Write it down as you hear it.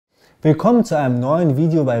Willkommen zu einem neuen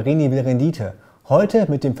Video bei René will Rendite. Heute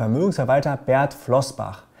mit dem Vermögensverwalter Bert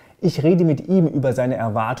Flossbach. Ich rede mit ihm über seine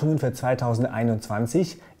Erwartungen für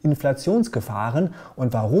 2021, Inflationsgefahren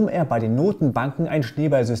und warum er bei den Notenbanken ein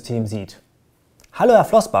Schneeballsystem sieht. Hallo Herr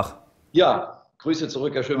Flossbach. Ja, Grüße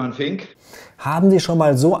zurück, Herr Schömann-Fink. Haben Sie schon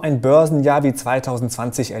mal so ein Börsenjahr wie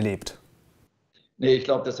 2020 erlebt? Nee, ich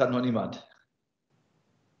glaube, das hat noch niemand.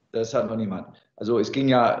 Das hat noch niemand. Also es ging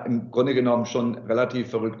ja im Grunde genommen schon relativ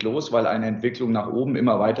verrückt los, weil eine Entwicklung nach oben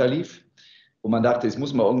immer weiter lief. Und man dachte, es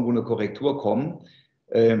muss mal irgendwo eine Korrektur kommen.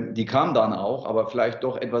 Die kam dann auch, aber vielleicht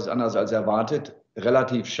doch etwas anders als erwartet,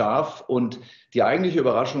 relativ scharf. Und die eigentliche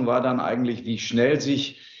Überraschung war dann eigentlich, wie schnell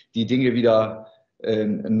sich die Dinge wieder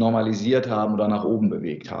normalisiert haben oder nach oben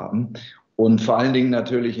bewegt haben. Und vor allen Dingen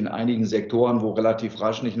natürlich in einigen Sektoren, wo relativ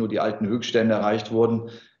rasch nicht nur die alten Höchststände erreicht wurden,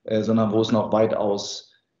 sondern wo es noch weitaus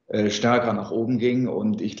stärker nach oben ging.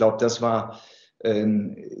 Und ich glaube, das war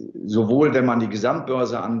sowohl, wenn man die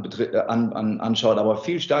Gesamtbörse anschaut, aber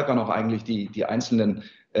viel stärker noch eigentlich die einzelnen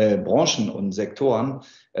Branchen und Sektoren.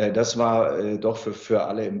 Das war doch für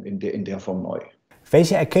alle in der Form neu.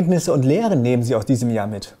 Welche Erkenntnisse und Lehren nehmen Sie aus diesem Jahr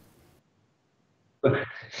mit?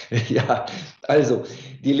 Ja, also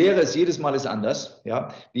die Lehre ist jedes Mal ist anders. Ja,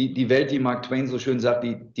 die Welt, wie Mark Twain so schön sagt,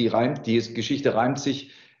 die Geschichte reimt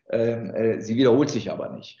sich, sie wiederholt sich aber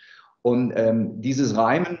nicht. Und dieses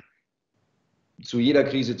Reimen zu jeder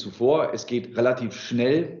Krise zuvor, es geht relativ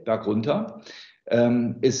schnell bergunter.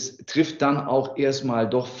 Es trifft dann auch erstmal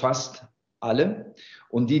doch fast alle.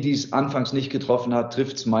 Und die es anfangs nicht getroffen hat,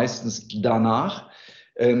 trifft es meistens danach.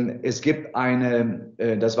 Es gibt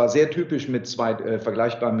das war sehr typisch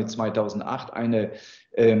vergleichbar mit 2008,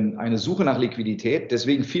 eine Suche nach Liquidität.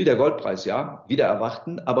 Deswegen fiel der Goldpreis ja, wieder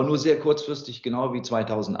erwarten, aber nur sehr kurzfristig, genau wie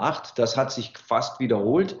 2008. Das hat sich fast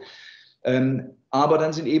wiederholt. Aber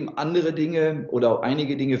dann sind eben andere Dinge oder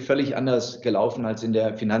einige Dinge völlig anders gelaufen als in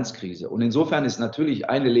der Finanzkrise. Und insofern ist natürlich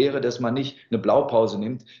eine Lehre, dass man nicht eine Blaupause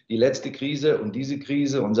nimmt, die letzte Krise und diese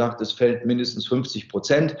Krise und sagt, es fällt mindestens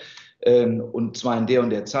 50%. Und zwar in der und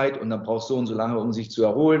der Zeit und dann braucht es so und so lange, um sich zu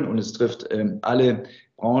erholen und es trifft alle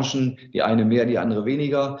Branchen, die eine mehr, die andere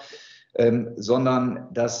weniger, sondern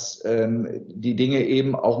dass die Dinge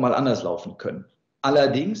eben auch mal anders laufen können.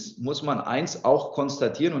 Allerdings muss man eins auch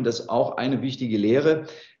konstatieren und das ist auch eine wichtige Lehre,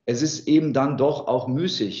 es ist eben dann doch auch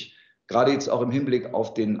müßig, gerade jetzt auch im Hinblick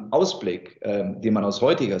auf den Ausblick, den man aus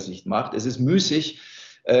heutiger Sicht macht, es ist müßig,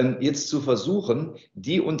 jetzt zu versuchen,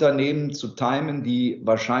 die Unternehmen zu timen, die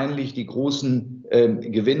wahrscheinlich die großen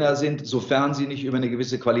Gewinner sind, sofern sie nicht über eine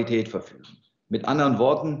gewisse Qualität verfügen. Mit anderen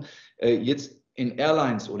Worten, jetzt in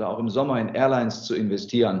Airlines oder auch im Sommer in Airlines zu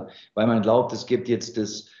investieren, weil man glaubt, es gibt jetzt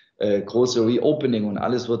das große Reopening und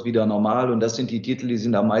alles wird wieder normal und das sind die Titel, die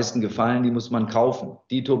sind am meisten gefallen, die muss man kaufen.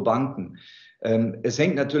 Dito Banken. Es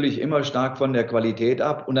hängt natürlich immer stark von der Qualität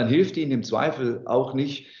ab und dann hilft ihnen im Zweifel auch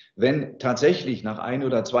nicht, wenn tatsächlich nach 1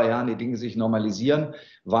 oder 2 Jahren die Dinge sich normalisieren,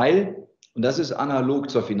 weil, und das ist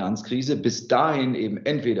analog zur Finanzkrise, bis dahin eben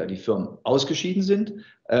entweder die Firmen ausgeschieden sind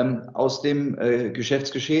aus dem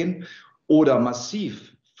Geschäftsgeschehen oder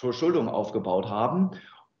massiv Verschuldung aufgebaut haben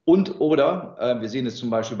und oder, wir sehen es zum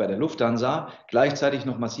Beispiel bei der Lufthansa, gleichzeitig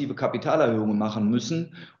noch massive Kapitalerhöhungen machen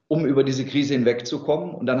müssen, um über diese Krise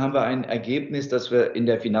hinwegzukommen. Und dann haben wir ein Ergebnis, das wir in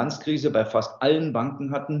der Finanzkrise bei fast allen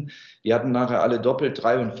Banken hatten. Die hatten nachher alle doppelt,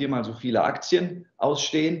 3- und 4-mal so viele Aktien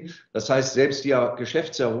ausstehen. Das heißt, selbst die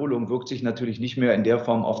Geschäftserholung wirkt sich natürlich nicht mehr in der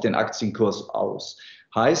Form auf den Aktienkurs aus.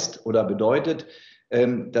 Heißt oder bedeutet,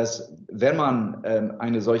 dass wenn man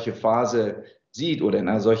eine solche Phase sieht oder in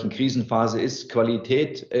einer solchen Krisenphase ist,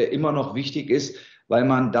 Qualität immer noch wichtig ist, weil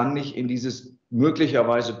man dann nicht in dieses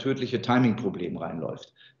möglicherweise tödliche Timing-Problem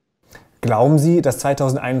reinläuft. Glauben Sie, dass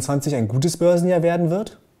 2021 ein gutes Börsenjahr werden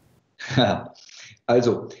wird?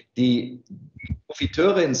 Also die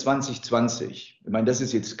Profiteure in 2020, ich meine, das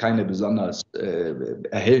ist jetzt keine besonders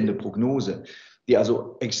erhellende Prognose, die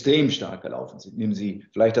also extrem stark gelaufen sind. Nehmen Sie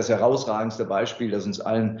vielleicht das herausragendste Beispiel, das uns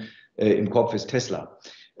allen im Kopf ist, Tesla.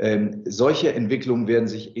 Solche Entwicklungen werden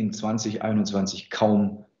sich in 2021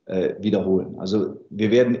 kaum wiederholen. Also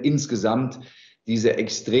wir werden insgesamt diese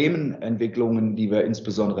extremen Entwicklungen, die wir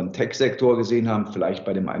insbesondere im Tech-Sektor gesehen haben, vielleicht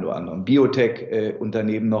bei dem einen oder anderen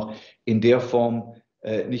Biotech-Unternehmen noch, in der Form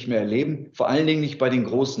nicht mehr erleben. Vor allen Dingen nicht bei den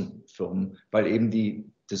großen Firmen, weil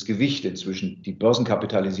eben das Gewicht inzwischen, die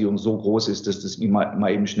Börsenkapitalisierung so groß ist, dass das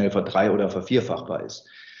mal eben schnell verdrei- oder vervierfachbar ist.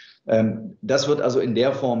 Das wird also in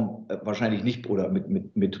der Form wahrscheinlich nicht oder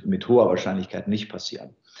mit hoher Wahrscheinlichkeit nicht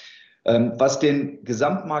passieren. Was den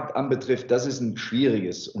Gesamtmarkt anbetrifft, das ist ein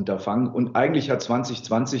schwieriges Unterfangen. Und eigentlich hat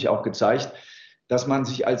 2020 auch gezeigt, dass man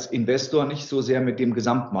sich als Investor nicht so sehr mit dem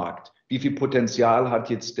Gesamtmarkt wie viel Potenzial hat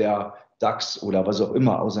jetzt der DAX oder was auch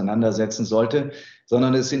immer auseinandersetzen sollte,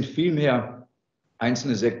 sondern es sind vielmehr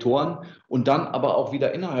einzelne Sektoren und dann aber auch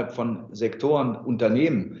wieder innerhalb von Sektoren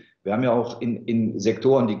Unternehmen. Wir haben ja auch in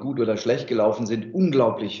Sektoren, die gut oder schlecht gelaufen sind,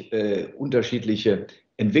 unglaublich unterschiedliche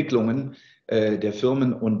Entwicklungen der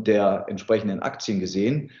Firmen und der entsprechenden Aktien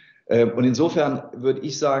gesehen. Und insofern würde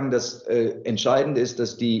ich sagen, dass entscheidend ist,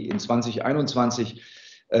 dass die in 2021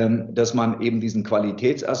 dass man eben diesen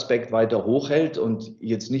Qualitätsaspekt weiter hochhält und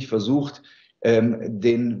jetzt nicht versucht,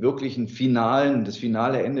 den wirklichen das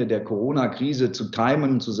finale Ende der Corona-Krise zu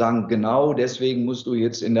timen und zu sagen, genau deswegen musst du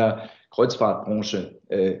jetzt in der Kreuzfahrtbranche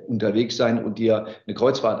unterwegs sein und dir eine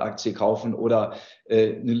Kreuzfahrtaktie kaufen oder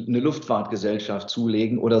eine Luftfahrtgesellschaft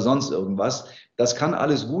zulegen oder sonst irgendwas. Das kann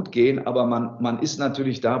alles gut gehen, aber man ist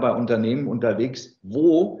natürlich da bei Unternehmen unterwegs,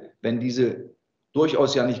 wo, wenn diese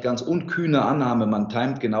durchaus ja nicht ganz unkühne Annahme, man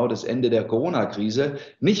timet genau das Ende der Corona-Krise,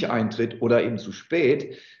 nicht eintritt oder eben zu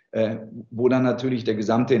spät, wo dann natürlich der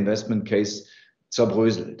gesamte Investment Case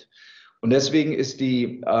zerbröselt. Und deswegen ist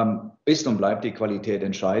und bleibt die Qualität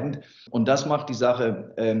entscheidend. Und das macht die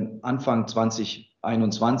Sache Anfang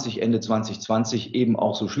 2021, Ende 2020 eben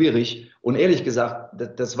auch so schwierig. Und ehrlich gesagt,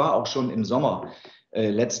 das war auch schon im Sommer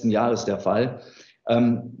letzten Jahres der Fall.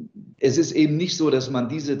 Es ist eben nicht so, dass man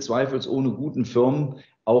diese zweifelsohne guten Firmen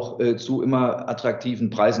auch zu immer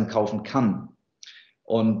attraktiven Preisen kaufen kann.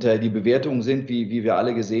 Und die Bewertungen sind, wie wir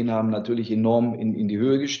alle gesehen haben, natürlich enorm in die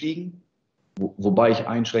Höhe gestiegen. Wobei ich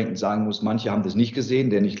einschränkend sagen muss, manche haben das nicht gesehen,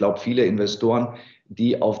 denn ich glaube, viele Investoren,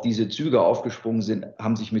 die auf diese Züge aufgesprungen sind,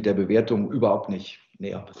 haben sich mit der Bewertung überhaupt nicht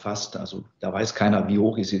näher befasst. Also da weiß keiner, wie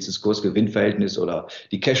hoch ist jetzt das Kurs-Gewinn-Verhältnis oder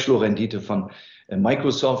die Cashflow-Rendite von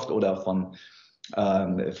Microsoft oder von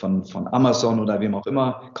Amazon oder wem auch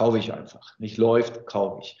immer. Kaufe ich einfach. Nicht läuft,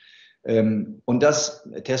 kaufe ich. Und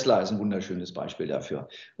Tesla ist ein wunderschönes Beispiel dafür.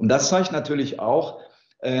 Und das zeigt natürlich auch,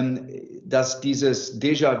 dass dieses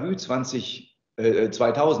Déjà-vu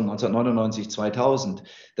 1999, 2000,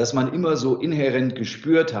 dass man immer so inhärent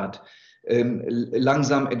gespürt hat,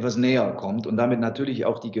 langsam etwas näher kommt und damit natürlich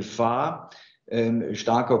auch die Gefahr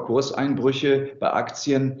starker Kurseinbrüche bei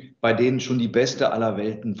Aktien, bei denen schon die beste aller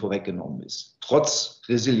Welten vorweggenommen ist. Trotz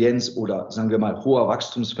Resilienz oder sagen wir mal hoher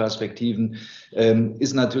Wachstumsperspektiven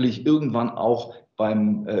ist natürlich irgendwann auch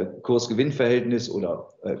beim Kurs-Gewinn-Verhältnis oder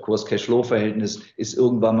Kurs-Cash-Flow-Verhältnis ist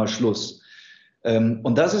irgendwann mal Schluss.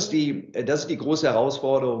 Und das ist die große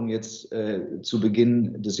Herausforderung jetzt zu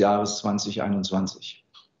Beginn des Jahres 2021.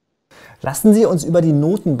 Lassen Sie uns über die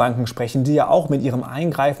Notenbanken sprechen, die ja auch mit ihrem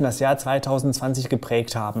Eingreifen das Jahr 2020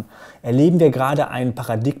 geprägt haben. Erleben wir gerade einen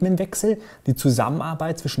Paradigmenwechsel, die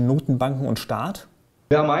Zusammenarbeit zwischen Notenbanken und Staat?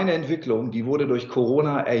 Wir haben eine Entwicklung, die wurde durch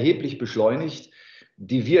Corona erheblich beschleunigt,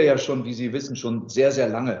 die wir ja schon, wie Sie wissen, schon sehr, sehr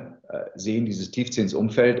lange sehen, dieses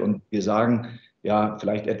Tiefzinsumfeld. Und wir sagen, ja,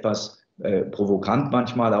 vielleicht etwas provokant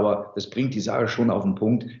manchmal, aber das bringt die Sache schon auf den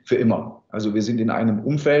Punkt, für immer. Also wir sind in einem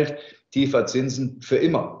Umfeld tiefer Zinsen für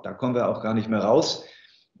immer. Da kommen wir auch gar nicht mehr raus.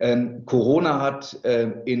 Corona hat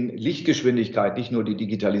in Lichtgeschwindigkeit nicht nur die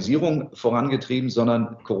Digitalisierung vorangetrieben,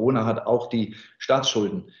 sondern Corona hat auch die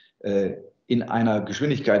Staatsschulden in einer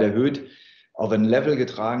Geschwindigkeit erhöht, auf ein Level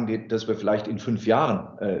getragen, das wir vielleicht in 5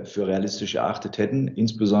 Jahren für realistisch erachtet hätten,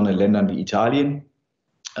 insbesondere in Ländern wie Italien.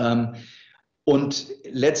 Und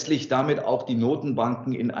letztlich damit auch die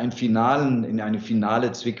Notenbanken in eine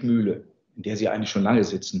finale Zwickmühle, in der sie eigentlich schon lange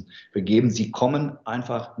sitzen, begeben. Sie kommen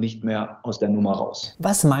einfach nicht mehr aus der Nummer raus.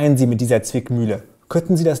 Was meinen Sie mit dieser Zwickmühle?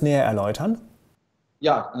 Könnten Sie das näher erläutern?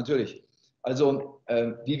 Ja, natürlich. Also,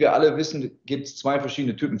 wie wir alle wissen, gibt es 2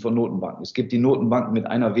 verschiedene Typen von Notenbanken. Es gibt die Notenbanken mit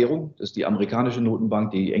einer Währung, das ist die amerikanische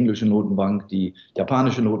Notenbank, die englische Notenbank, die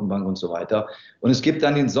japanische Notenbank und so weiter. Und es gibt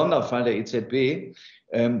dann den Sonderfall der EZB.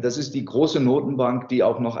 Das ist die große Notenbank, die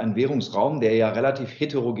auch noch einen Währungsraum, der ja relativ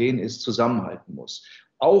heterogen ist, zusammenhalten muss.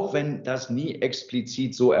 Auch wenn das nie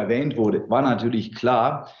explizit so erwähnt wurde, war natürlich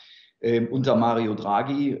klar, unter Mario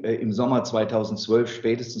Draghi im Sommer 2012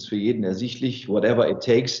 spätestens für jeden ersichtlich, whatever it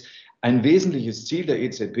takes. Ein wesentliches Ziel der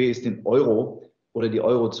EZB ist, den Euro oder die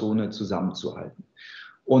Eurozone zusammenzuhalten.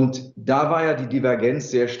 Und da war ja die Divergenz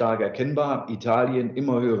sehr stark erkennbar. Italien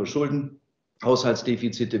immer höhere Schulden,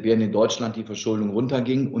 Haushaltsdefizite, während in Deutschland die Verschuldung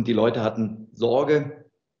runterging. Und die Leute hatten Sorge,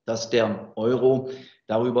 dass der Euro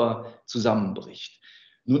darüber zusammenbricht.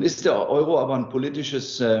 Nun ist der Euro aber ein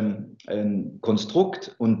politisches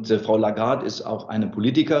Konstrukt und Frau Lagarde ist auch eine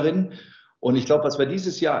Politikerin. Und ich glaube, was wir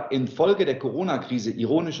dieses Jahr infolge der Corona-Krise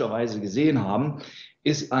ironischerweise gesehen haben,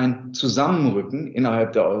 ist ein Zusammenrücken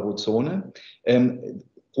innerhalb der Eurozone.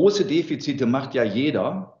 Große Defizite macht ja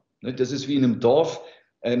jeder. Das ist wie in einem Dorf.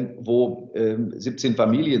 wo 17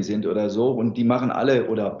 Familien sind oder so und die machen alle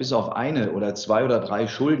oder bis auf eine oder zwei oder drei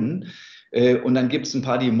Schulden. Und dann gibt es ein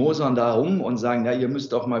paar, die mosern da rum und sagen, ja, ihr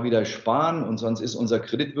müsst doch mal wieder sparen und sonst ist unsere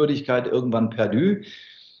Kreditwürdigkeit irgendwann perdu.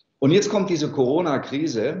 Und jetzt kommt diese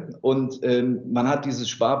Corona-Krise und man hat dieses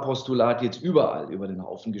Sparpostulat jetzt überall über den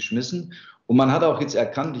Haufen geschmissen. Und man hat auch jetzt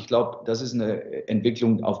erkannt, ich glaube, das ist eine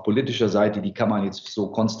Entwicklung auf politischer Seite, die kann man jetzt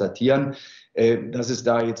so konstatieren, dass es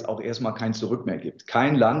da jetzt auch erstmal kein Zurück mehr gibt.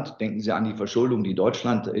 Kein Land, denken Sie an die Verschuldung, die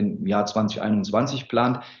Deutschland im Jahr 2021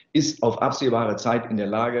 plant, ist auf absehbare Zeit in der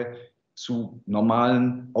Lage, zu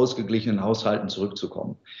normalen, ausgeglichenen Haushalten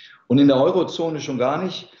zurückzukommen. Und in der Eurozone schon gar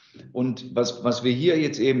nicht. Und was wir hier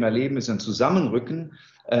jetzt eben erleben, ist ein Zusammenrücken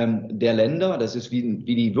der Länder. Das ist wie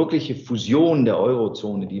die wirkliche Fusion der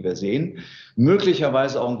Eurozone, die wir sehen.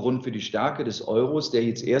 Möglicherweise auch ein Grund für die Stärke des Euros, der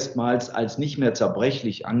jetzt erstmals als nicht mehr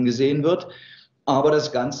zerbrechlich angesehen wird. Aber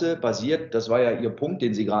das Ganze basiert, das war ja Ihr Punkt,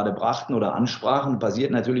 den Sie gerade brachten oder ansprachen,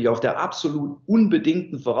 basiert natürlich auf der absolut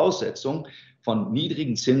unbedingten Voraussetzung von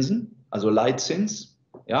niedrigen Zinsen, also Leitzins,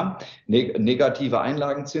 ja, negative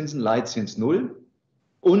Einlagenzinsen, Leitzins null.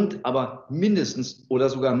 Und aber mindestens oder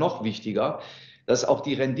sogar noch wichtiger, dass auch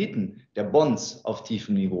die Renditen der Bonds auf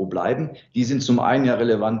tiefem Niveau bleiben. Die sind zum einen ja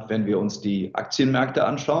relevant, wenn wir uns die Aktienmärkte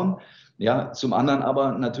anschauen. Ja, zum anderen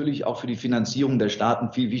aber natürlich auch für die Finanzierung der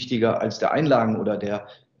Staaten viel wichtiger als der Einlagen- oder der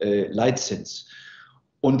Leitzins.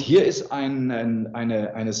 Und hier ist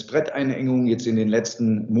eine Spread-Einengung jetzt in den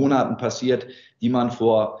letzten Monaten passiert, die man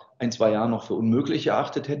vor ein, zwei Jahren noch für unmöglich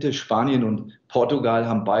erachtet hätte. Spanien und Portugal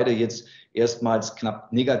haben beide jetzt erstmals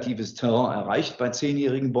knapp negatives Terrain erreicht bei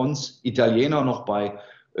 10-jährigen Bonds. Italiener noch bei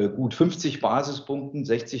gut 50 Basispunkten,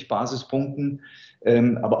 60 Basispunkten,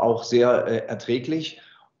 aber auch sehr erträglich.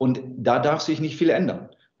 Und da darf sich nicht viel ändern.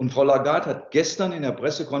 Und Frau Lagarde hat gestern in der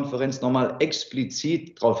Pressekonferenz nochmal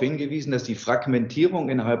explizit darauf hingewiesen, dass die Fragmentierung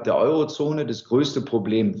innerhalb der Eurozone das größte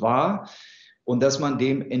Problem war und dass man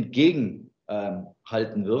dem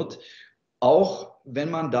entgegenhalten wird. Auch wenn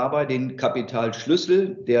man dabei den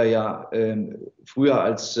Kapitalschlüssel, der ja früher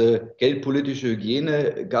als geldpolitische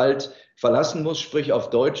Hygiene galt, verlassen muss, sprich auf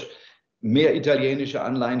Deutsch mehr italienische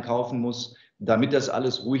Anleihen kaufen muss, damit das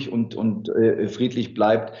alles ruhig und friedlich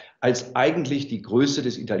bleibt, als eigentlich die Größe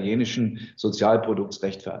des italienischen Sozialprodukts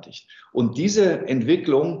rechtfertigt. Und diese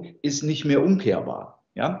Entwicklung ist nicht mehr umkehrbar.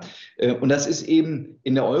 Ja? Und das ist eben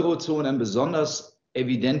in der Eurozone ein besonders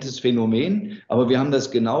evidentes Phänomen, aber wir haben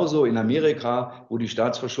das genauso in Amerika, wo die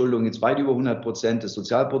Staatsverschuldung jetzt weit über 100% des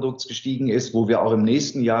Sozialprodukts gestiegen ist, wo wir auch im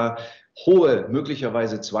nächsten Jahr hohe,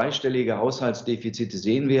 möglicherweise zweistellige Haushaltsdefizite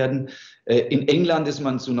sehen werden. In England ist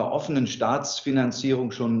man zu einer offenen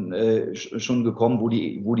Staatsfinanzierung schon gekommen, wo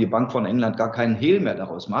die Bank von England gar keinen Hehl mehr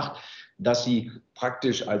daraus macht, dass sie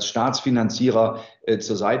praktisch als Staatsfinanzierer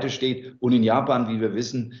zur Seite steht. Und in Japan, wie wir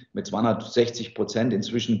wissen, mit 260%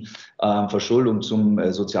 inzwischen Verschuldung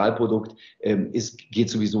zum Sozialprodukt, geht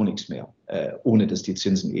sowieso nichts mehr, ohne dass die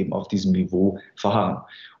Zinsen eben auf diesem Niveau verharren.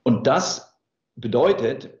 Und das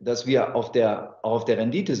bedeutet, dass wir auf der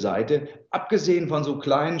Renditeseite, abgesehen von so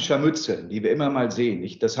kleinen Scharmützeln, die wir immer mal sehen,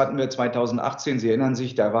 das hatten wir 2018, Sie erinnern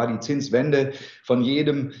sich, da war die Zinswende von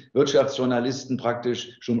jedem Wirtschaftsjournalisten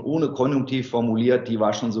praktisch schon ohne Konjunktiv formuliert, die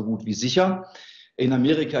war schon so gut wie sicher. In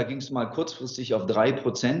Amerika ging es mal kurzfristig auf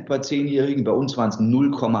 3% bei 10-Jährigen, bei uns waren es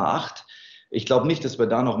 0,8. Ich glaube nicht, dass wir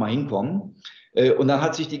da noch mal hinkommen. Und dann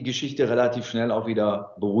hat sich die Geschichte relativ schnell auch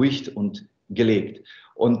wieder beruhigt und gelegt.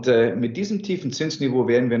 Und mit diesem tiefen Zinsniveau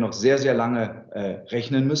werden wir noch sehr, sehr lange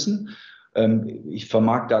rechnen müssen. Ich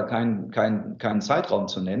vermag da keinen Zeitraum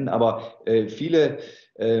zu nennen, aber viele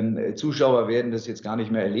Zuschauer werden das jetzt gar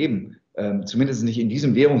nicht mehr erleben, zumindest nicht in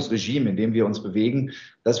diesem Währungsregime, in dem wir uns bewegen,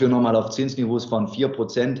 dass wir nochmal auf Zinsniveaus von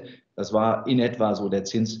 4%, das war in etwa so der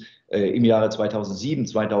Zins im Jahre 2007,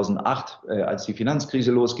 2008, als die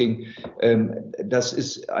Finanzkrise losging, das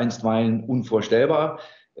ist einstweilen unvorstellbar.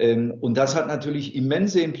 Und das hat natürlich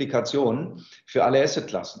immense Implikationen für alle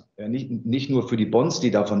Assetklassen. Ja, nicht nur für die Bonds, die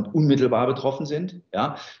davon unmittelbar betroffen sind,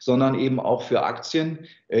 ja, sondern eben auch für Aktien,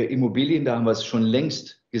 Immobilien, da haben wir es schon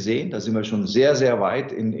längst gesehen. Da sind wir schon sehr, sehr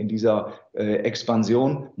weit in dieser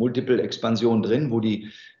Expansion, Multiple-Expansion drin, wo die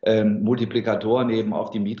Multiplikatoren eben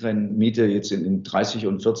auf die Miete jetzt in 30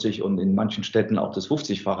 und 40 und in manchen Städten auch das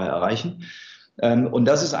 50-fache erreichen. Und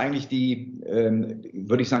das ist eigentlich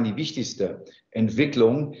würde ich sagen, die wichtigste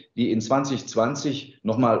Entwicklung, die in 2020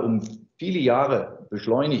 nochmal um viele Jahre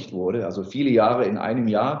beschleunigt wurde, also viele Jahre in einem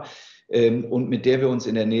Jahr, und mit der wir uns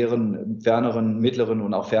in der näheren, ferneren, mittleren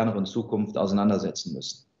und auch ferneren Zukunft auseinandersetzen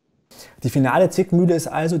müssen. Die finale Zwickmühle ist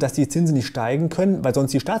also, dass die Zinsen nicht steigen können, weil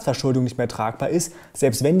sonst die Staatsverschuldung nicht mehr tragbar ist,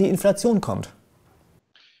 selbst wenn die Inflation kommt.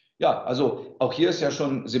 Ja, also auch hier ist ja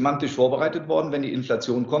schon semantisch vorbereitet worden. Wenn die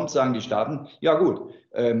Inflation kommt, sagen die Staaten, ja gut,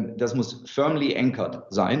 das muss firmly anchored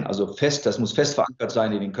sein, also fest, das muss fest verankert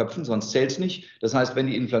sein in den Köpfen, sonst zählt es nicht. Das heißt, wenn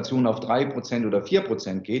die Inflation auf 3% oder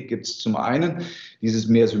 4% geht, gibt es zum einen dieses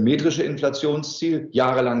mehr symmetrische Inflationsziel,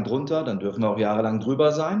 jahrelang drunter, dann dürfen wir auch jahrelang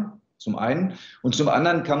drüber sein. Zum einen. Und zum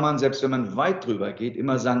anderen kann man, selbst wenn man weit drüber geht,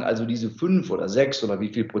 immer sagen, also diese 5 oder 6 oder wie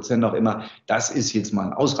viel Prozent auch immer, das ist jetzt mal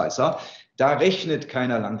ein Ausreißer. Da rechnet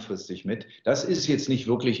keiner langfristig mit. Das ist jetzt nicht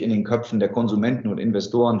wirklich in den Köpfen der Konsumenten und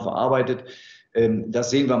Investoren verarbeitet. Das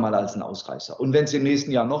sehen wir mal als einen Ausreißer. Und wenn es im nächsten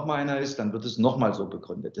Jahr noch mal einer ist, dann wird es noch mal so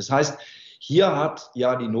begründet. Das heißt, hier hat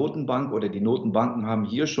ja die Notenbank oder die Notenbanken haben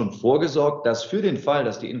hier schon vorgesorgt, dass für den Fall,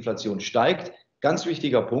 dass die Inflation steigt, ganz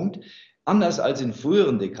wichtiger Punkt, anders als in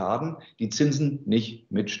früheren Dekaden, die Zinsen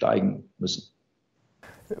nicht mitsteigen müssen.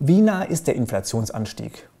 Wie nah ist der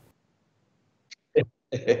Inflationsanstieg?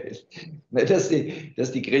 Das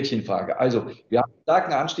ist die Gretchenfrage. Also, wir haben einen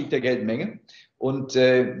starken Anstieg der Geldmenge und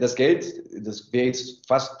das Geld, das wäre jetzt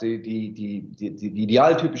fast die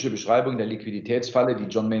idealtypische Beschreibung der Liquiditätsfalle, die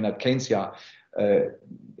John Maynard Keynes ja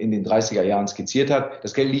in den 30er Jahren skizziert hat.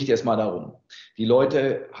 Das Geld liegt erstmal darum. Die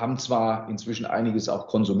Leute haben zwar inzwischen einiges auch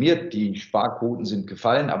konsumiert, die Sparquoten sind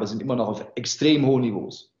gefallen, aber sind immer noch auf extrem hohen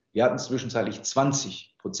Niveaus. Wir hatten zwischenzeitlich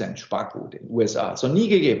 20% Sparquote in den USA. Hat es noch nie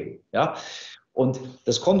gegeben. Ja? Und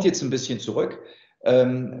das kommt jetzt ein bisschen zurück.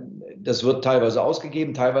 Das wird teilweise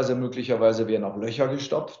ausgegeben, teilweise möglicherweise werden auch Löcher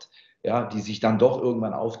gestopft, ja, die sich dann doch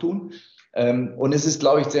irgendwann auftun. Und es ist,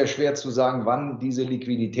 glaube ich, sehr schwer zu sagen, wann diese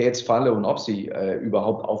Liquiditätsfalle und ob sie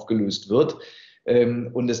überhaupt aufgelöst wird.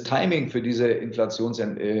 Und das Timing für diese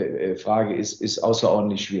Inflationsfrage ist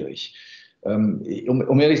außerordentlich schwierig.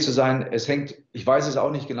 Um ehrlich zu sein, ich weiß es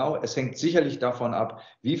auch nicht genau, es hängt sicherlich davon ab,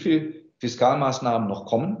 wie viel Fiskalmaßnahmen noch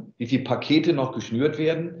kommen, wie viele Pakete noch geschnürt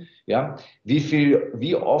werden, ja,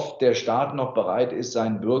 wie oft der Staat noch bereit ist,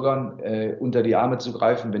 seinen Bürgern unter die Arme zu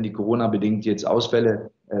greifen, wenn die Corona-bedingt jetzt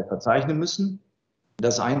Ausfälle verzeichnen müssen.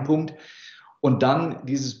 Das ist ein Punkt. Und dann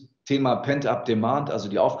dieses Thema Pent-up Demand, also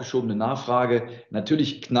die aufgeschobene Nachfrage.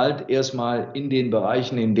 Natürlich knallt erstmal in den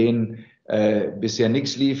Bereichen, in denen bisher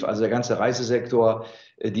nichts lief, also der ganze Reisesektor,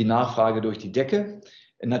 die Nachfrage durch die Decke.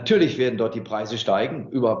 Natürlich werden dort die Preise steigen,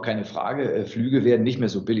 überhaupt keine Frage. Flüge werden nicht mehr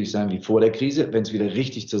so billig sein wie vor der Krise, wenn es wieder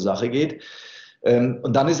richtig zur Sache geht.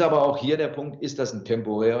 Und dann ist aber auch hier der Punkt, ist das ein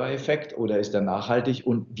temporärer Effekt oder ist er nachhaltig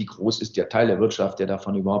und wie groß ist der Teil der Wirtschaft, der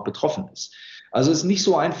davon überhaupt betroffen ist? Also es ist nicht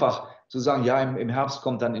so einfach zu sagen, ja, im Herbst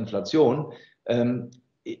kommt dann Inflation.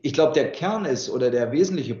 Ich glaube, der Kern ist oder der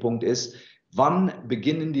wesentliche Punkt ist, wann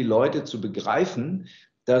beginnen die Leute zu begreifen,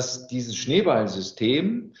 dass dieses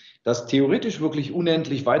Schneeballsystem, das theoretisch wirklich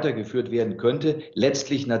unendlich weitergeführt werden könnte,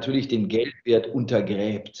 letztlich natürlich den Geldwert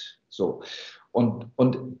untergräbt. So.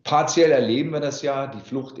 Und partiell erleben wir das ja, die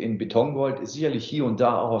Flucht in Betongold ist sicherlich hier und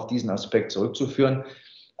da auch auf diesen Aspekt zurückzuführen.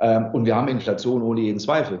 Und wir haben Inflation ohne jeden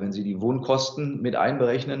Zweifel. Wenn Sie die Wohnkosten mit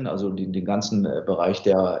einberechnen, also den ganzen Bereich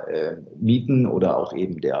der Mieten oder auch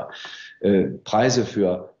eben der Preise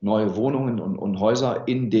für neue Wohnungen und Häuser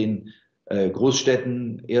in den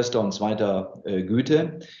Großstädten erster und zweiter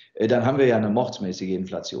Güte, dann haben wir ja eine mordsmäßige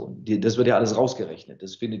Inflation. Das wird ja alles rausgerechnet.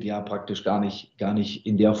 Das findet ja praktisch gar nicht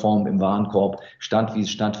in der Form im Warenkorb statt, wie es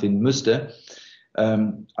stattfinden müsste.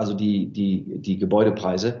 Also die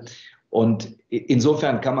Gebäudepreise. Und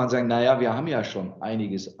insofern kann man sagen, naja, wir haben ja schon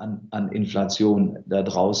einiges an Inflation da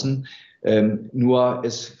draußen, nur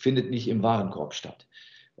es findet nicht im Warenkorb statt.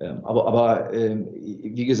 Aber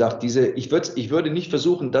wie gesagt, ich würde nicht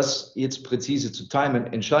versuchen, das jetzt präzise zu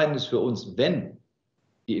timen. Entscheidend ist für uns, wenn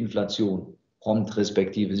die Inflation kommt,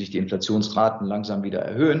 respektive sich die Inflationsraten langsam wieder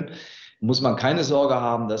erhöhen, muss man keine Sorge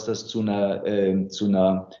haben, dass das zu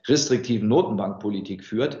einer restriktiven Notenbankpolitik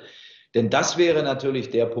führt. Denn das wäre natürlich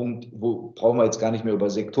der Punkt, wo brauchen wir jetzt gar nicht mehr über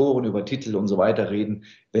Sektoren, über Titel und so weiter reden.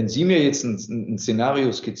 Wenn Sie mir jetzt ein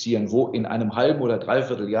Szenario skizzieren, wo in einem halben oder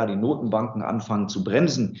dreiviertel Jahr die Notenbanken anfangen zu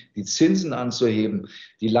bremsen, die Zinsen anzuheben,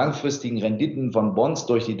 die langfristigen Renditen von Bonds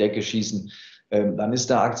durch die Decke schießen, dann ist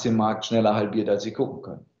der Aktienmarkt schneller halbiert, als Sie gucken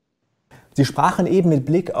können. Sie sprachen eben mit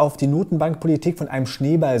Blick auf die Notenbankpolitik von einem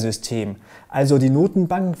Schneeballsystem. Also die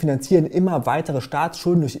Notenbanken finanzieren immer weitere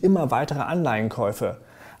Staatsschulden durch immer weitere Anleihenkäufe.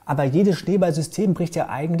 Aber jedes Schneeballsystem bricht ja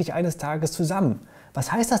eigentlich eines Tages zusammen.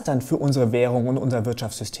 Was heißt das dann für unsere Währung und unser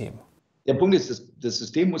Wirtschaftssystem? Der Punkt ist, das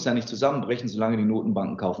System muss ja nicht zusammenbrechen, solange die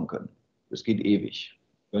Notenbanken kaufen können. Das geht ewig.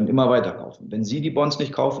 Wir können immer weiter kaufen. Wenn Sie die Bonds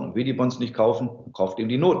nicht kaufen und wir die Bonds nicht kaufen, kauft eben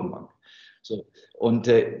die Notenbank. So.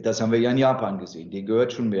 Und das haben wir ja in Japan gesehen. Denen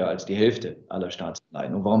gehört schon mehr als die Hälfte aller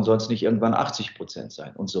Staatsanleihen. Und warum soll es nicht irgendwann 80%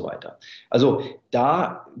 sein und so weiter? Also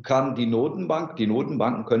da kann die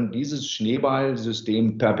Notenbanken können dieses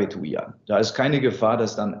Schneeballsystem perpetuieren. Da ist keine Gefahr,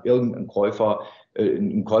 dass dann irgendein Käufer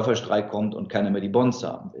in einen Käuferstreik kommt und keiner mehr die Bonds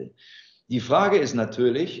haben will. Die Frage ist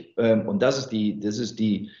natürlich, und das ist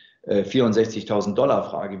die 64.000 $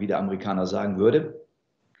 Frage, wie der Amerikaner sagen würde,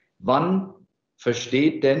 wann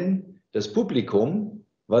versteht denn das Publikum,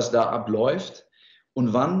 was da abläuft,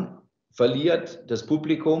 und wann verliert das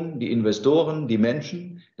Publikum, die Investoren, die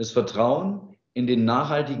Menschen das Vertrauen in den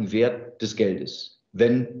nachhaltigen Wert des Geldes?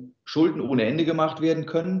 Wenn Schulden ohne Ende gemacht werden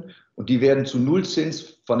können und die werden zu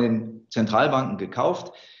Nullzins von den Zentralbanken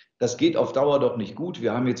gekauft, das geht auf Dauer doch nicht gut.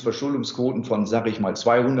 Wir haben jetzt Verschuldungsquoten von, sage ich mal,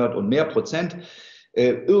 200 und mehr Prozent.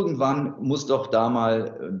 Irgendwann muss doch da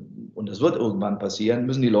mal, und das wird irgendwann passieren,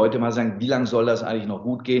 müssen die Leute mal sagen, wie lange soll das eigentlich noch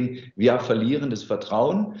gut gehen? Wir verlieren das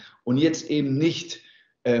Vertrauen und jetzt eben nicht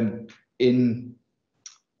in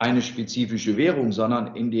eine spezifische Währung,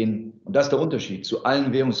 sondern und das ist der Unterschied zu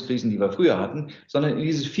allen Währungskrisen, die wir früher hatten, sondern in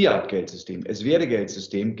dieses Fiat-Geldsystem. Es werde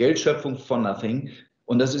Geldsystem, Geldschöpfung von nothing.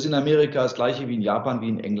 Und das ist in Amerika das Gleiche wie in Japan, wie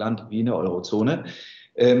in England, wie in der Eurozone.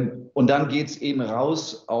 Und dann geht es eben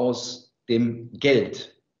raus aus dem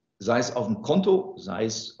Geld, sei es auf dem Konto, sei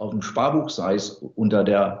es auf dem Sparbuch, sei es unter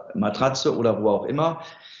der Matratze oder wo auch immer.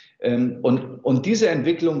 Und diese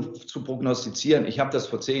Entwicklung zu prognostizieren, ich habe das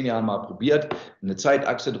vor 10 Jahren mal probiert, eine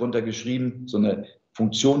Zeitachse drunter geschrieben, so eine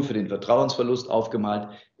Funktion für den Vertrauensverlust aufgemalt.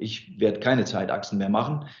 Ich werde keine Zeitachsen mehr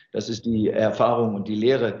machen. Das ist die Erfahrung und die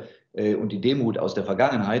Lehre und die Demut aus der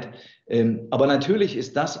Vergangenheit. Aber natürlich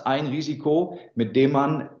ist das ein Risiko, mit dem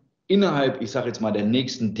man innerhalb, ich sage jetzt mal, der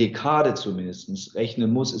nächsten Dekade zumindest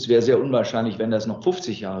rechnen muss. Es wäre sehr unwahrscheinlich, wenn das noch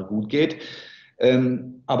 50 Jahre gut geht.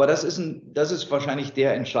 Aber das ist wahrscheinlich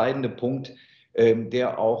der entscheidende Punkt,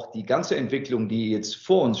 der auch die ganze Entwicklung, die jetzt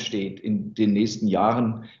vor uns steht, in den nächsten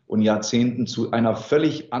Jahren und Jahrzehnten zu einer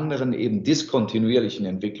völlig anderen, eben diskontinuierlichen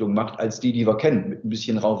Entwicklung macht, als die wir kennen, mit ein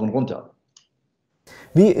bisschen rauf und runter.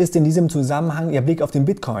 Wie ist in diesem Zusammenhang Ihr Blick auf den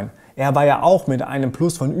Bitcoin? Er war ja auch mit einem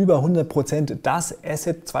Plus von über 100% das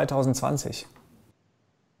Asset 2020.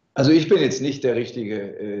 Also ich bin jetzt nicht der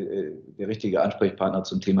richtige Ansprechpartner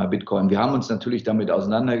zum Thema Bitcoin. Wir haben uns natürlich damit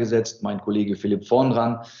auseinandergesetzt. Mein Kollege Philipp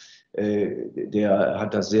Vornran, der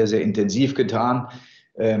hat das sehr, sehr intensiv getan.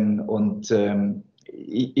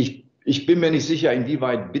 Ich bin mir nicht sicher,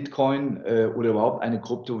 inwieweit Bitcoin oder überhaupt eine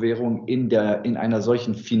Kryptowährung in einer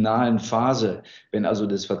solchen finalen Phase, wenn also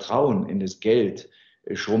das Vertrauen in das Geld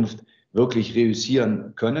schrumpft, wirklich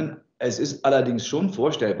reüssieren können. Es ist allerdings schon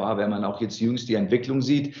vorstellbar, wenn man auch jetzt jüngst die Entwicklung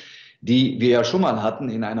sieht, die wir ja schon mal hatten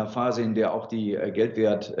in einer Phase, in der auch die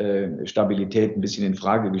Geldwertstabilität ein bisschen in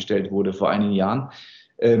Frage gestellt wurde vor einigen Jahren,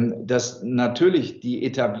 dass natürlich die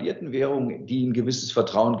etablierten Währungen, die ein gewisses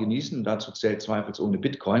Vertrauen genießen, dazu zählt zweifelsohne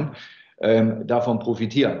Bitcoin, davon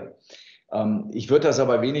profitieren. Ich würde das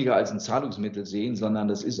aber weniger als ein Zahlungsmittel sehen, sondern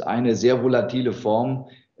das ist eine sehr volatile Form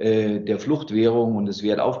der Fluchtwährung und des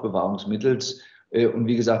Wertaufbewahrungsmittels und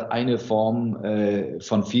wie gesagt eine Form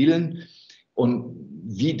von vielen. Und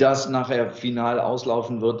wie das nachher final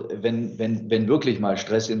auslaufen wird, wenn wirklich mal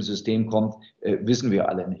Stress im System kommt, wissen wir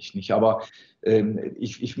alle nicht. Aber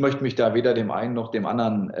ich möchte mich da weder dem einen noch dem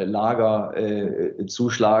anderen Lager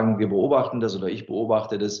zuschlagen. Wir beobachten das oder ich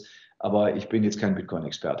beobachte das, aber ich bin jetzt kein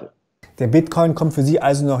Bitcoin-Experte. Der Bitcoin kommt für Sie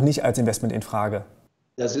also noch nicht als Investment in Frage?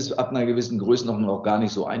 Das ist ab einer gewissen Größenordnung auch gar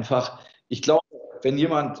nicht so einfach. Ich glaube, wenn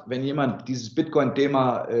jemand dieses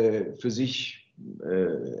Bitcoin-Thema für sich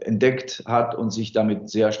entdeckt hat und sich damit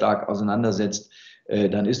sehr stark auseinandersetzt,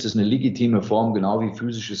 dann ist es eine legitime Form, genau wie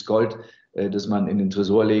physisches Gold, das man in den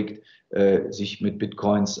Tresor legt, sich mit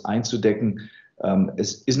Bitcoins einzudecken.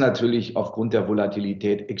 Es ist natürlich aufgrund der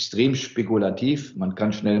Volatilität extrem spekulativ. Man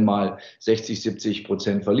kann schnell mal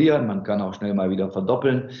 60-70% verlieren, man kann auch schnell mal wieder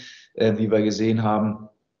verdoppeln, wie wir gesehen haben.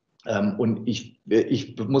 Und ich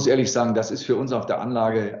muss ehrlich sagen, das ist für uns auf der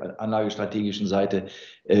anlagestrategischen Seite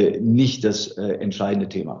nicht das entscheidende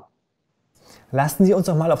Thema. Lassen Sie uns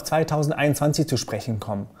doch mal auf 2021 zu sprechen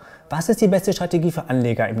kommen. Was ist die beste Strategie für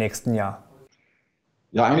Anleger im nächsten Jahr?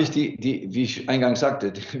 Ja, eigentlich wie ich eingangs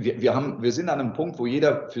sagte, wir sind an einem Punkt, wo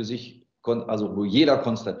jeder für sich, wo jeder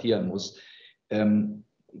konstatieren muss,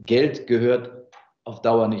 Geld gehört auf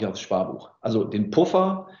Dauer nicht aufs Sparbuch. Also den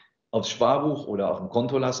Puffer, aufs Sparbuch oder auf dem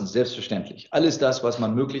Konto lassen, selbstverständlich. Alles das, was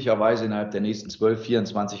man möglicherweise innerhalb der nächsten 12,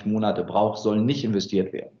 24 Monate braucht, soll nicht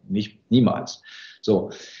investiert werden. Niemals.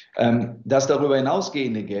 So. Das darüber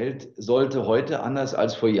hinausgehende Geld sollte heute, anders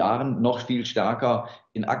als vor Jahren, noch viel stärker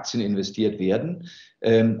in Aktien investiert werden,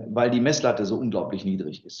 weil die Messlatte so unglaublich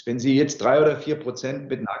niedrig ist. Wenn Sie jetzt 3 oder 4%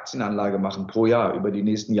 mit einer Aktienanlage machen pro Jahr über die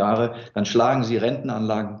nächsten Jahre, dann schlagen Sie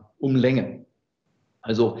Rentenanlagen um Länge.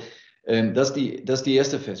 Also das ist die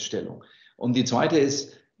erste Feststellung. Und die zweite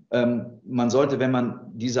ist, man sollte, wenn man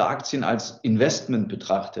diese Aktien als Investment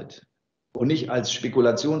betrachtet und nicht als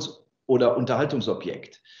Spekulations- oder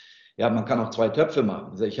Unterhaltungsobjekt. Ja, man kann auch 2 Töpfe machen.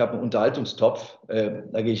 Also ich habe einen Unterhaltungstopf,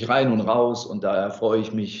 da gehe ich rein und raus und da erfreue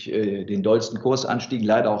ich mich den dollsten Kursanstieg.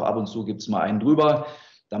 Leider auch ab und zu gibt es mal einen drüber.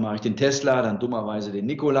 Da mache ich den Tesla, dann dummerweise den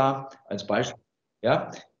Nikola als Beispiel. Ja,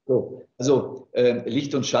 so. Also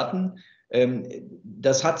Licht und Schatten.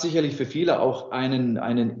 Das hat sicherlich für viele auch einen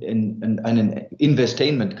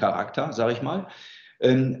Investment-Charakter, sage ich mal.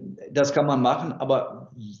 Das kann man machen,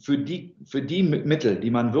 aber für die Mittel, die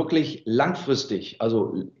man wirklich langfristig,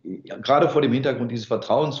 also gerade vor dem Hintergrund dieses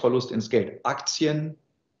Vertrauensverlust ins Geld, Aktien,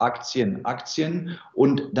 Aktien, Aktien,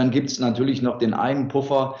 und dann gibt es natürlich noch den einen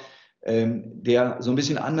Puffer, der so ein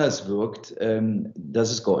bisschen anders wirkt,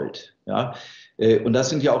 das ist Gold. Ja? Und das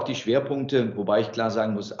sind ja auch die Schwerpunkte, wobei ich klar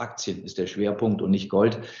sagen muss, Aktien ist der Schwerpunkt und nicht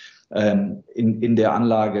Gold in der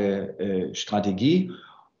Anlagestrategie.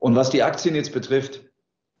 Und was die Aktien jetzt betrifft,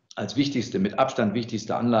 als wichtigste, mit Abstand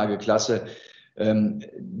wichtigste Anlageklasse,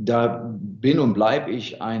 da bin und bleibe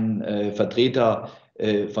ich ein Vertreter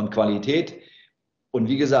von Qualität. Und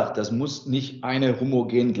wie gesagt, das muss nicht eine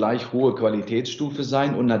homogen gleich hohe Qualitätsstufe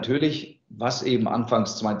sein. Und natürlich, was eben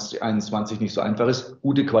anfangs 2021 nicht so einfach ist,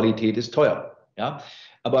 gute Qualität ist teuer. Ja?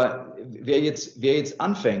 Aber wer jetzt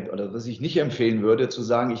anfängt, oder was ich nicht empfehlen würde, zu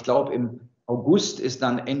sagen, ich glaube, im August ist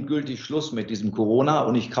dann endgültig Schluss mit diesem Corona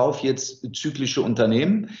und ich kaufe jetzt zyklische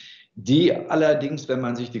Unternehmen, die allerdings, wenn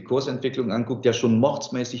man sich die Kursentwicklung anguckt, ja schon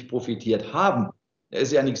mordsmäßig profitiert haben. Das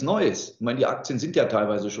ist ja nichts Neues. Ich meine, die Aktien sind ja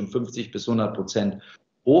teilweise schon 50% bis 100%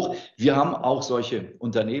 hoch. Wir haben auch solche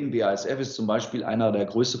Unternehmen, BASF ist zum Beispiel einer der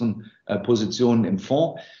größeren Positionen im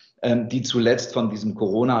Fonds, die zuletzt von diesem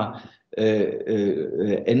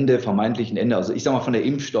vermeintlichen Ende, also ich sage mal von der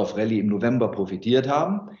Impfstoffrallye im November profitiert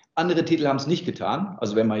haben. Andere Titel haben es nicht getan.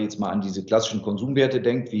 Also wenn man jetzt mal an diese klassischen Konsumwerte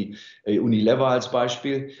denkt, wie Unilever als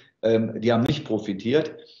Beispiel, die haben nicht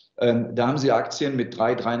profitiert. Da haben Sie Aktien mit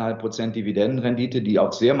 3,5% Dividendenrendite, die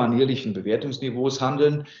auf sehr manierlichen Bewertungsniveaus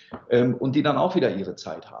handeln und die dann auch wieder ihre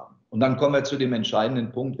Zeit haben. Und dann kommen wir zu dem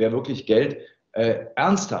entscheidenden Punkt, wer wirklich Geld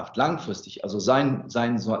ernsthaft, langfristig, also sein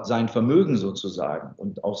Vermögen sozusagen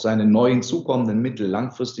und auch seine neuen zukommenden Mittel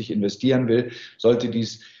langfristig investieren will, sollte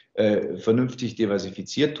dies vernünftig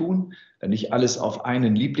diversifiziert tun. Nicht alles auf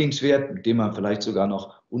einen Lieblingswert, mit dem man vielleicht sogar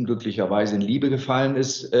noch unglücklicherweise in Liebe gefallen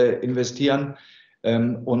ist, investieren.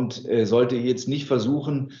 Und sollte jetzt nicht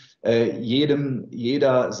versuchen,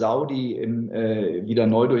 jeder Sau, die wieder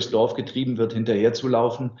neu durchs Dorf getrieben wird,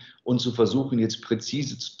 hinterherzulaufen und zu versuchen, jetzt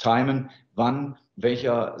präzise zu timen, wann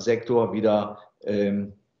welcher Sektor wieder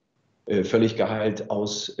völlig geheilt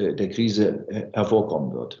aus der Krise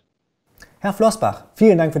hervorkommen wird. Herr Flossbach,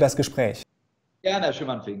 vielen Dank für das Gespräch. Gerne, Herr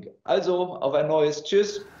Schimmern-Fink. Also, auf ein neues.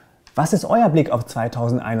 Tschüss. Was ist euer Blick auf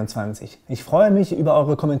 2021? Ich freue mich über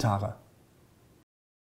eure Kommentare.